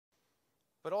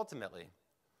But ultimately,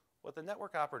 what the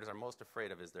network operators are most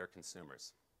afraid of is their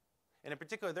consumers. And in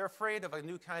particular, they're afraid of a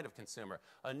new kind of consumer,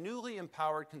 a newly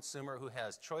empowered consumer who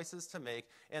has choices to make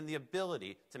and the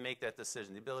ability to make that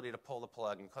decision, the ability to pull the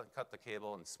plug and cut the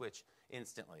cable and switch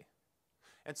instantly.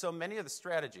 And so many of the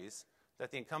strategies that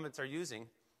the incumbents are using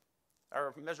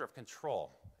are a measure of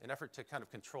control, an effort to kind of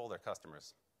control their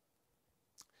customers.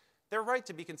 They're right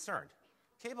to be concerned.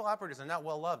 Cable operators are not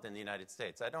well loved in the United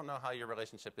States. I don't know how your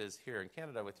relationship is here in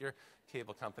Canada with your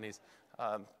cable companies,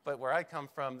 but where I come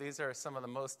from, these are some of the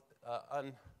most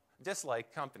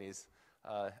disliked companies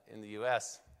in the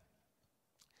US.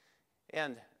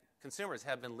 And consumers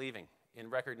have been leaving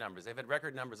in record numbers. They've had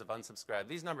record numbers of unsubscribed.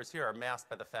 These numbers here are masked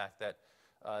by the fact that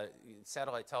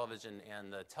satellite television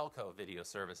and the telco video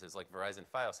services like Verizon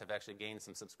Fios have actually gained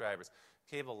some subscribers.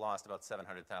 Cable lost about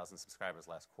 700,000 subscribers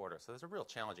last quarter. So it's a real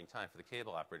challenging time for the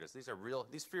cable operators.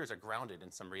 These fears are grounded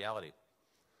in some reality.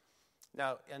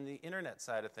 Now, on the internet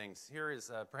side of things, here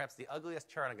is perhaps the ugliest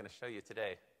chart I'm going to show you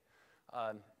today.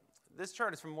 This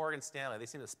chart is from Morgan Stanley. They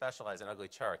seem to specialize in ugly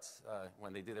charts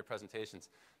when they do their presentations.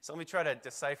 So let me try to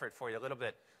decipher it for you a little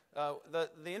bit. The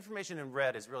information in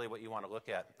red is really what you want to look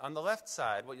at. On the left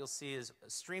side, what you'll see is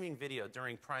streaming video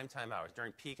during primetime hours,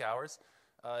 during peak hours.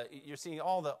 You're seeing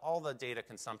all the data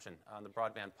consumption on the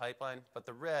broadband pipeline, but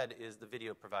the red is the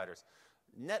video providers.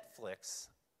 Netflix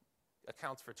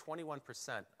accounts for 21%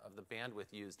 of the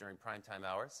bandwidth used during primetime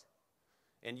hours,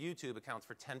 and YouTube accounts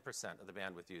for 10% of the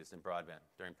bandwidth used in broadband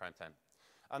during primetime.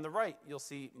 On the right, you'll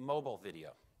see mobile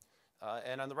video.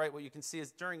 And on the right, what you can see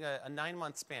is during a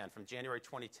 9-month span from January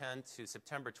 2010 to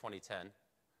September 2010,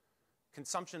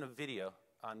 consumption of video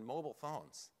on mobile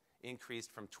phones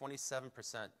increased from 27%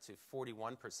 to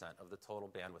 41% of the total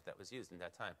bandwidth that was used in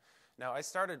that time. Now, I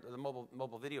started the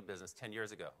mobile video business 10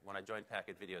 years ago when I joined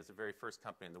PacketVideo. It's the very first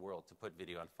company in the world to put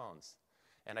video on phones.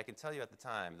 And I can tell you at the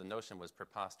time, the notion was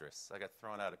preposterous. I got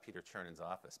thrown out of Peter Chernan's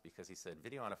office because he said,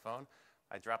 video on a phone?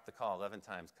 I dropped the call 11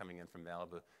 times coming in from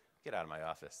Malibu. Get out of my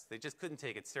office. They just couldn't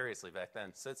take it seriously back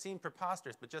then. So it seemed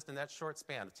preposterous, but just in that short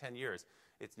span of 10 years,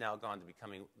 it's now gone to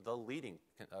becoming the leading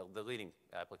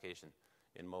application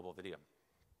in mobile video.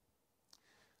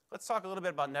 Let's talk a little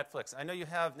bit about Netflix. I know you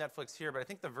have Netflix here, but I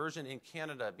think the version in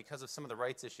Canada, because of some of the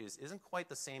rights issues, isn't quite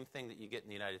the same thing that you get in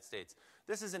the United States.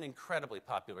 This is an incredibly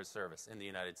popular service in the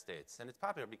United States, and it's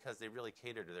popular because they really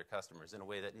cater to their customers in a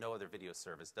way that no other video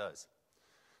service does.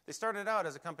 They started out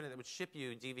as a company that would ship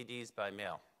you DVDs by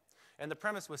mail. And the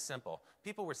premise was simple.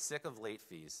 People were sick of late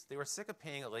fees. They were sick of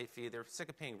paying a late fee. They were sick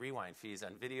of paying rewind fees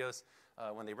on videos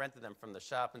when they rented them from the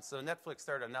shop. And so Netflix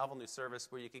started a novel new service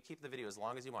where you could keep the video as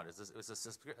long as you wanted. It was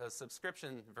a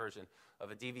subscription version of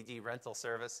a DVD rental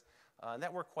service. And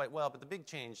that worked quite well. But the big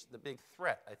change, the big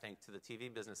threat, I think, to the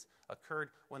TV business occurred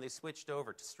when they switched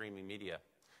over to streaming media.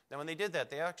 Now, when they did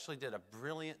that, they actually did a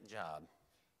brilliant job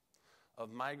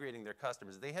of migrating their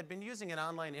customers. They had been using an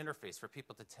online interface for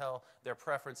people to tell their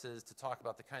preferences, to talk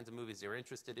about the kinds of movies they were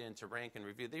interested in, to rank and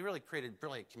review. They really created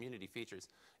brilliant community features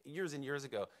years and years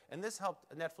ago. And this helped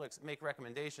Netflix make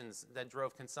recommendations that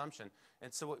drove consumption.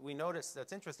 And so what we noticed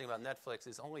that's interesting about Netflix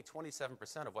is only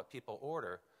 27% of what people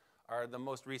order are the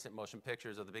most recent motion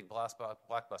pictures or the big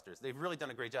blockbusters. They've really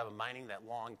done a great job of mining that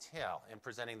long tail and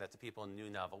presenting that to people in new,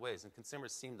 novel ways. And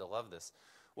consumers seem to love this.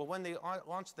 Well, when they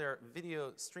launched their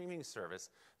video streaming service,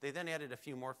 they then added a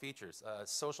few more features,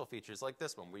 social features like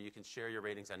this one, where you can share your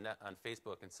ratings on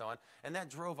Facebook and so on. And that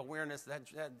drove awareness. That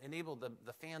enabled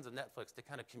the fans of Netflix to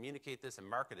kind of communicate this and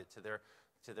market it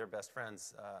to their best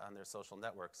friends on their social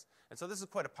networks. And so this is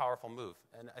quite a powerful move.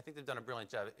 And I think they've done a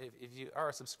brilliant job. If you are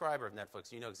a subscriber of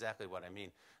Netflix, you know exactly what I mean.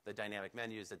 The dynamic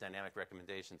menus, the dynamic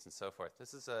recommendations, and so forth.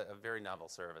 This is a very novel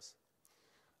service.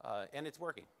 And it's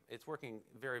working. It's working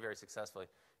very, very successfully.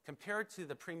 Compared to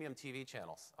the premium TV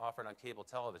channels offered on cable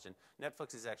television,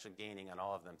 Netflix is actually gaining on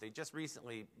all of them. They just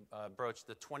recently broached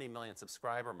the 20 million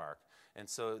subscriber mark, and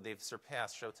so they've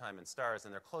surpassed Showtime and Starz,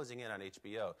 and they're closing in on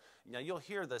HBO. Now, you'll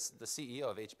hear the CEO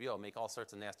of HBO make all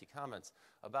sorts of nasty comments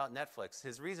about Netflix.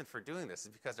 His reason for doing this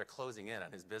is because they're closing in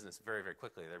on his business very, very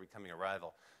quickly. They're becoming a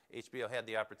rival. HBO had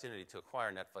the opportunity to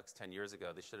acquire Netflix 10 years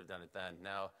ago. They should have done it then.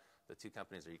 Now, the two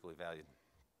companies are equally valued.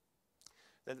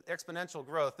 The exponential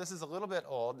growth, this is a little bit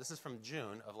old. This is from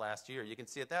June of last year. You can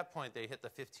see at that point they hit the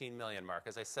 15 million mark.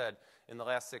 As I said, in the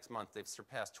last 6 months, they've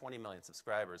surpassed 20 million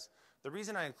subscribers. The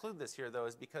reason I include this here, though,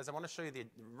 is because I want to show you the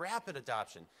rapid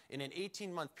adoption. In an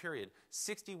 18-month period,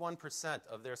 61%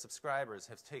 of their subscribers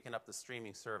have taken up the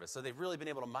streaming service. So they've really been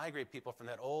able to migrate people from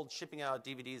that old shipping out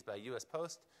DVDs by US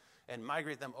Post and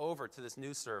migrate them over to this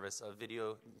new service of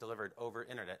video delivered over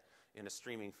internet in a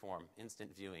streaming form,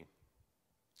 instant viewing.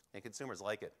 And consumers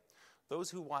like it. Those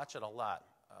who watch it a lot,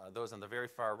 those on the very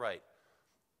far right,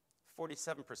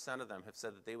 47% of them have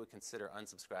said that they would consider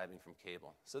unsubscribing from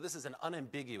cable. So this is an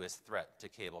unambiguous threat to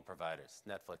cable providers,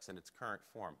 Netflix in its current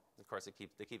form. Of course,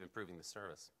 they keep improving the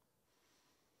service.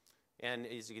 And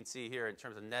as you can see here, in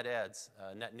terms of net adds,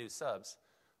 net new subs,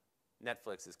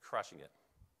 Netflix is crushing it.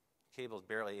 Cable is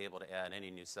barely able to add any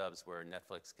new subs, where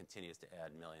Netflix continues to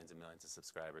add millions and millions of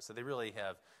subscribers. So they really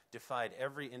have defied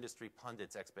every industry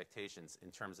pundit's expectations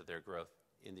in terms of their growth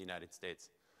in the United States.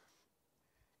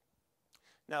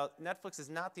 Now, Netflix is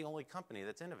not the only company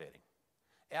that's innovating.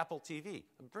 Apple TV,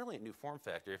 a brilliant new form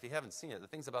factor. If you haven't seen it, the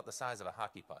thing's about the size of a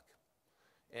hockey puck.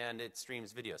 And it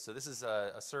streams video. So this is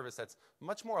a service that's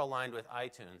much more aligned with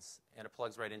iTunes, and it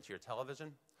plugs right into your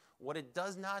television. What it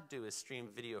does not do is stream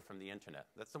video from the internet.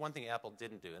 That's the one thing Apple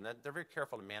didn't do. And they're very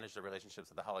careful to manage their relationships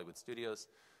with the Hollywood studios.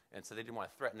 And so they didn't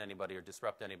want to threaten anybody or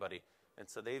disrupt anybody. And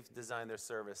so they've designed their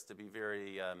service to be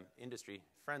very industry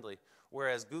friendly.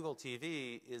 Whereas Google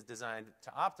TV is designed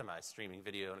to optimize streaming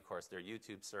video, and of course their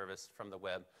YouTube service from the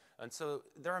web. And so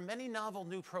there are many novel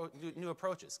new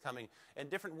approaches coming, and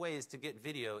different ways to get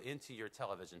video into your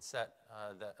television set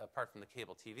apart from the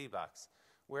cable TV box,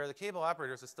 where the cable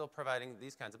operators are still providing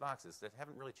these kinds of boxes that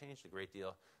haven't really changed a great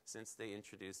deal since they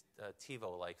introduced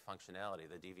TiVo-like functionality,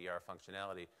 the DVR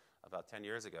functionality, about 10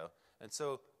 years ago. And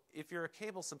so if you're a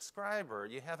cable subscriber,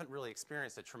 you haven't really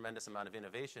experienced a tremendous amount of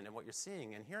innovation, and what you're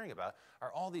seeing and hearing about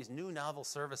are all these new novel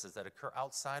services that occur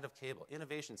outside of cable.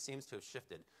 Innovation seems to have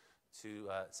shifted to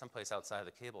someplace outside of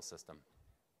the cable system.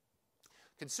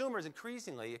 Consumers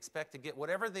increasingly expect to get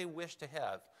whatever they wish to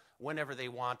have whenever they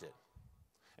want it.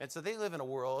 And so they live in a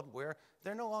world where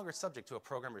they're no longer subject to a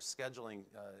programmer's scheduling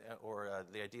or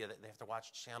the idea that they have to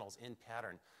watch channels in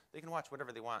pattern. They can watch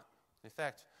whatever they want. In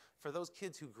fact, for those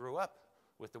kids who grew up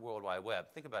with the World Wide Web,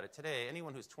 think about it today,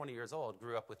 anyone who's 20 years old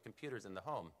grew up with computers in the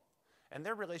home. And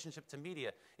their relationship to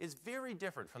media is very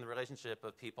different from the relationship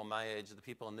of people my age, the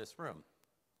people in this room.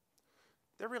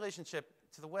 Their relationship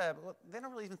to the web, well, they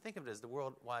don't really even think of it as the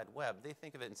World Wide Web. They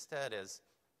think of it instead as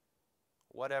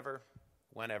whatever,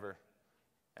 whenever,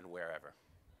 and wherever.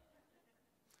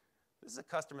 This is a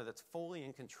customer that's fully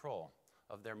in control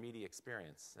of their media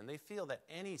experience, and they feel that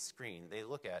any screen they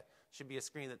look at should be a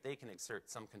screen that they can exert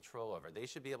some control over. They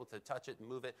should be able to touch it,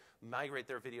 move it, migrate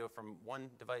their video from one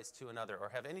device to another, or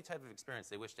have any type of experience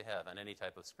they wish to have on any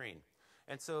type of screen.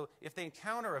 And so if they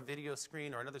encounter a video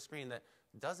screen or another screen that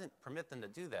doesn't permit them to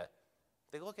do that,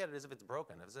 they look at it as if it's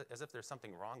broken, as if there's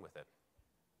something wrong with it.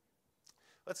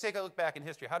 Let's take a look back in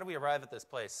history. How do we arrive at this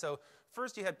place? So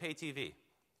first you had pay TV.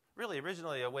 Really,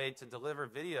 originally a way to deliver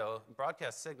video,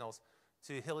 broadcast signals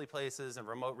to hilly places and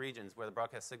remote regions where the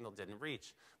broadcast signal didn't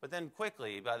reach. But then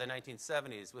quickly, by the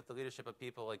 1970s, with the leadership of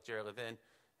people like Jerry Levin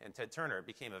and Ted Turner, it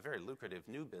became a very lucrative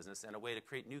new business and a way to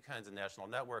create new kinds of national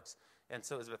networks. And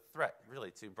so it was a threat,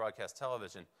 really, to broadcast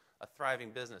television, a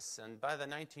thriving business. And by the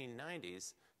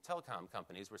 1990s, telecom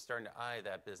companies were starting to eye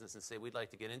that business and say, we'd like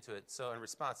to get into it. So in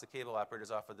response, the cable operators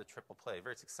offered the triple play, a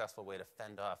very successful way to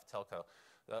fend off telco,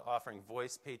 offering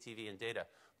voice, pay TV, and data.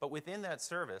 But within that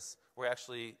service were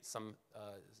actually some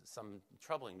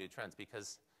troubling new trends,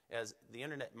 because as the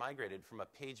internet migrated from a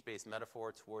page-based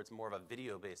metaphor towards more of a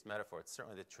video-based metaphor, it's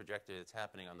certainly the trajectory that's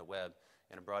happening on the web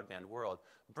in a broadband world,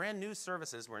 brand new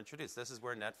services were introduced. This is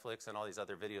where Netflix and all these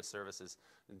other video services,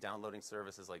 downloading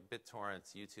services like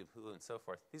BitTorrent, YouTube, Hulu, and so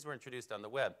forth, these were introduced on the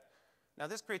web. Now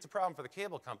this creates a problem for the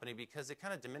cable company because it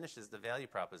kind of diminishes the value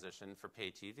proposition for pay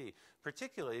TV,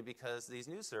 particularly because these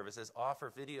new services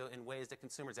offer video in ways that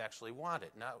consumers actually want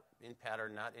it, not in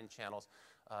pattern, not in channels,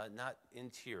 not in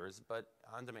tiers, but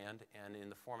on demand and in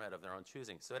the format of their own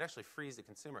choosing. So it actually frees the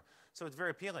consumer. So it's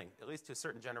very appealing, at least to a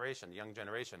certain generation, the young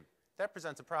generation. That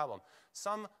presents a problem.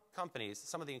 Some companies,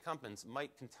 some of the incumbents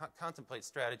might contemplate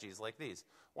strategies like these.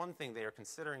 One thing they are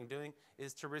considering doing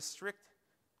is to restrict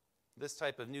this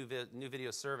type of new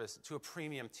video service to a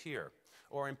premium tier,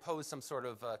 or impose some sort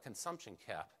of consumption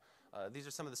cap. These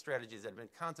are some of the strategies that have been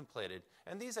contemplated,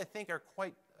 and these, I think, are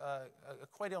quite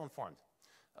ill-informed.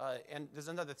 And there's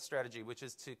another strategy, which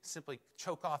is to simply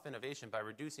choke off innovation by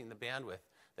reducing the bandwidth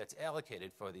that's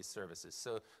allocated for these services.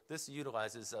 So this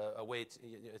utilizes a way to,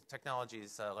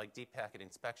 technologies like deep packet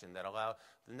inspection that allow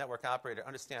the network operator to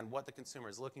understand what the consumer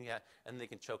is looking at, and they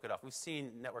can choke it off. We've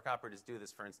seen network operators do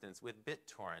this, for instance, with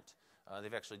BitTorrent.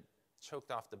 They've actually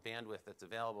choked off the bandwidth that's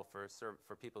available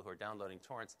for people who are downloading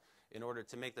torrents in order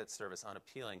to make that service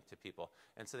unappealing to people.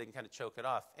 And so they can kind of choke it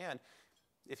off. And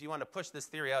if you want to push this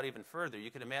theory out even further,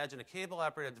 you could imagine a cable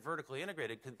operator that's vertically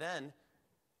integrated could then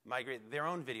migrate their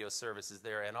own video services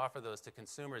there and offer those to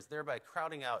consumers, thereby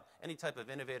crowding out any type of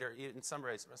innovator, in some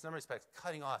respects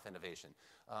cutting off innovation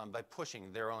by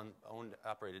pushing their own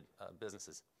operated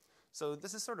businesses. So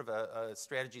this is sort of a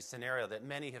strategy scenario that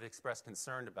many have expressed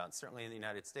concern about. Certainly in the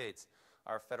United States,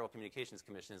 our Federal Communications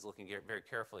Commission is looking very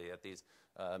carefully at these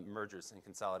mergers and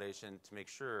consolidation to make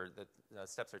sure that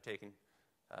steps are taken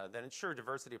that ensure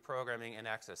diversity of programming and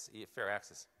access, fair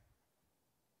access.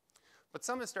 But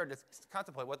some have started to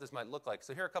contemplate what this might look like.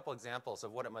 So here are a couple examples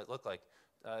of what it might look like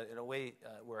in a way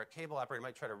where a cable operator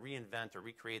might try to reinvent or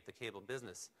recreate the cable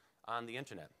business on the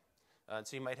internet.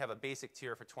 So you might have a basic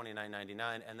tier for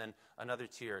 $29.99, and then another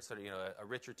tier, sort of a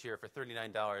richer tier for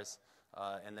 $39,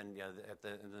 and then at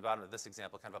the bottom of this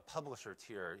example, kind of a publisher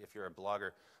tier if you're a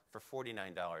blogger for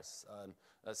 $49.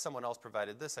 Someone else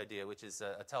provided this idea, which is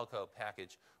a telco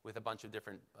package with a bunch of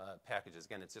different packages.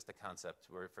 Again, it's just a concept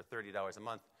where for $30 a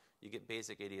month, you get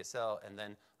basic ADSL, and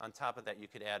then on top of that, you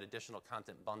could add additional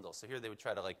content bundles. So here they would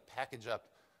try to package up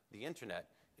the internet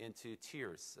into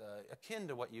tiers, akin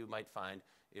to what you might find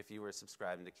if you were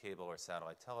subscribing to cable or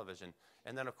satellite television.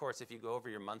 And then, of course, if you go over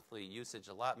your monthly usage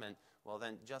allotment, well,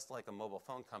 then just like a mobile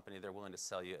phone company, they're willing to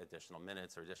sell you additional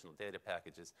minutes or additional data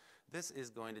packages. This is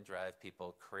going to drive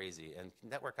people crazy. And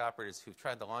network operators who've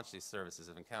tried to launch these services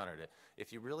have encountered it.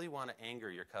 If you really want to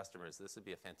anger your customers, this would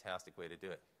be a fantastic way to do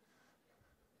it.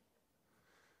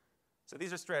 So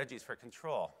these are strategies for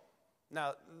control.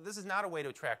 Now, this is not a way to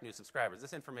attract new subscribers.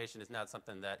 This information is not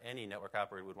something that any network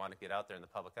operator would want to get out there in the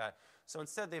public eye. So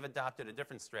instead, they've adopted a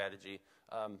different strategy,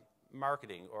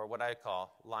 marketing, or what I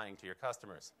call lying to your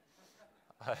customers.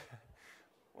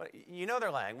 You know they're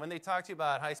lying. When they talk to you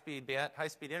about high-speed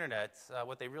internet,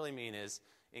 what they really mean is,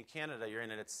 in Canada, your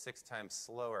internet's 6 times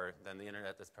slower than the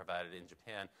internet that's provided in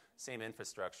Japan. Same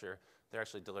infrastructure. They're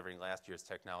actually delivering last year's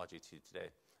technology to you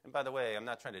today. And by the way, I'm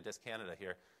not trying to diss Canada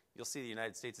here. You'll see the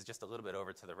United States is just a little bit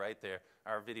over to the right there.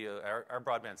 Our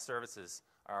broadband services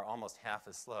are almost half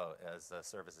as slow as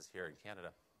services here in Canada.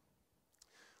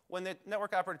 When the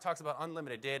network operator talks about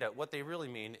unlimited data, what they really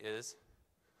mean is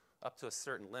up to a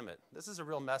certain limit. This is a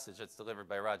real message that's delivered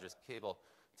by Rogers Cable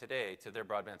today to their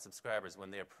broadband subscribers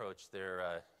when they approach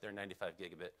their 95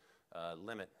 gigabit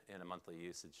limit in a monthly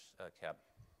usage cap.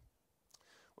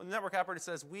 When the network operator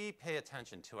says, we pay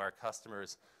attention to our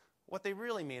customers, what they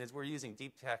really mean is we're using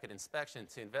deep packet inspection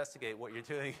to investigate what you're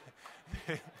doing.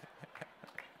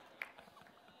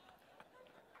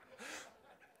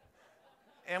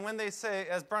 And when they say,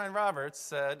 as Brian Roberts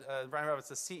said, Brian Roberts,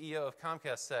 the CEO of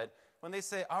Comcast, said, when they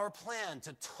say our plan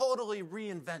to totally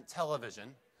reinvent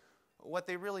television, what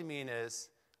they really mean is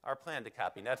our plan to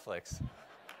copy Netflix.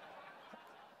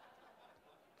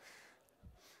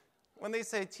 When they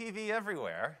say TV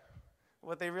everywhere,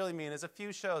 what they really mean is a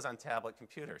few shows on tablet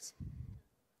computers.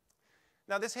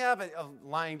 Now, this habit of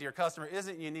lying to your customer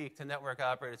isn't unique to network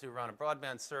operators who run a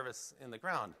broadband service in the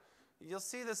ground. You'll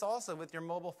see this also with your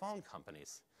mobile phone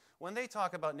companies. When they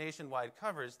talk about nationwide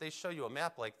coverage, they show you a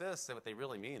map like this, and what they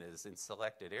really mean is in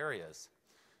selected areas.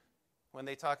 When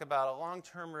they talk about a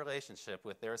long-term relationship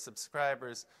with their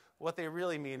subscribers, what they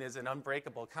really mean is an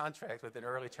unbreakable contract with an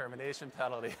early termination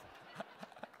penalty.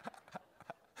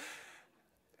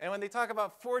 And when they talk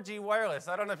about 4G wireless,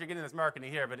 I don't know if you're getting this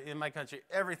marketing here, but in my country,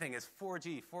 everything is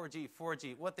 4G, 4G,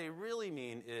 4G. What they really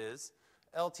mean is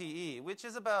LTE, which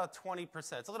is about 20%.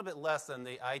 It's a little bit less than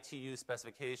the ITU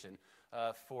specification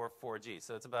for 4G.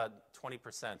 So it's about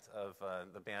 20% of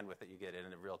the bandwidth that you get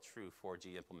in a real true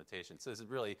 4G implementation. So this is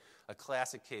really a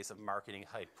classic case of marketing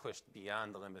hype pushed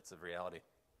beyond the limits of reality.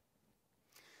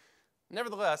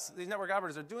 Nevertheless, these network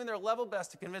operators are doing their level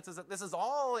best to convince us that this is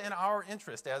all in our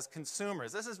interest as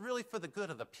consumers. This is really for the good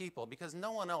of the people because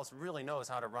no one else really knows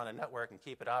how to run a network and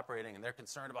keep it operating, and they're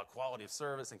concerned about quality of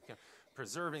service and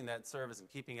preserving that service and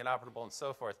keeping it operable and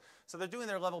so forth. So they're doing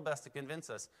their level best to convince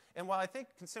us. And while I think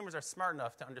consumers are smart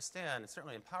enough to understand, and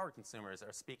certainly empowered consumers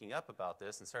are speaking up about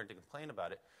this and starting to complain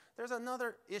about it, there's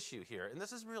another issue here. And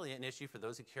this is really an issue for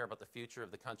those who care about the future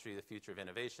of the country, the future of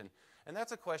innovation. And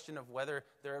that's a question of whether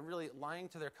they're really lying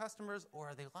to their customers or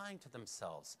are they lying to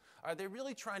themselves? Are they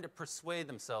really trying to persuade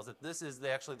themselves that this is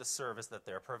actually the service that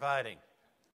they're providing?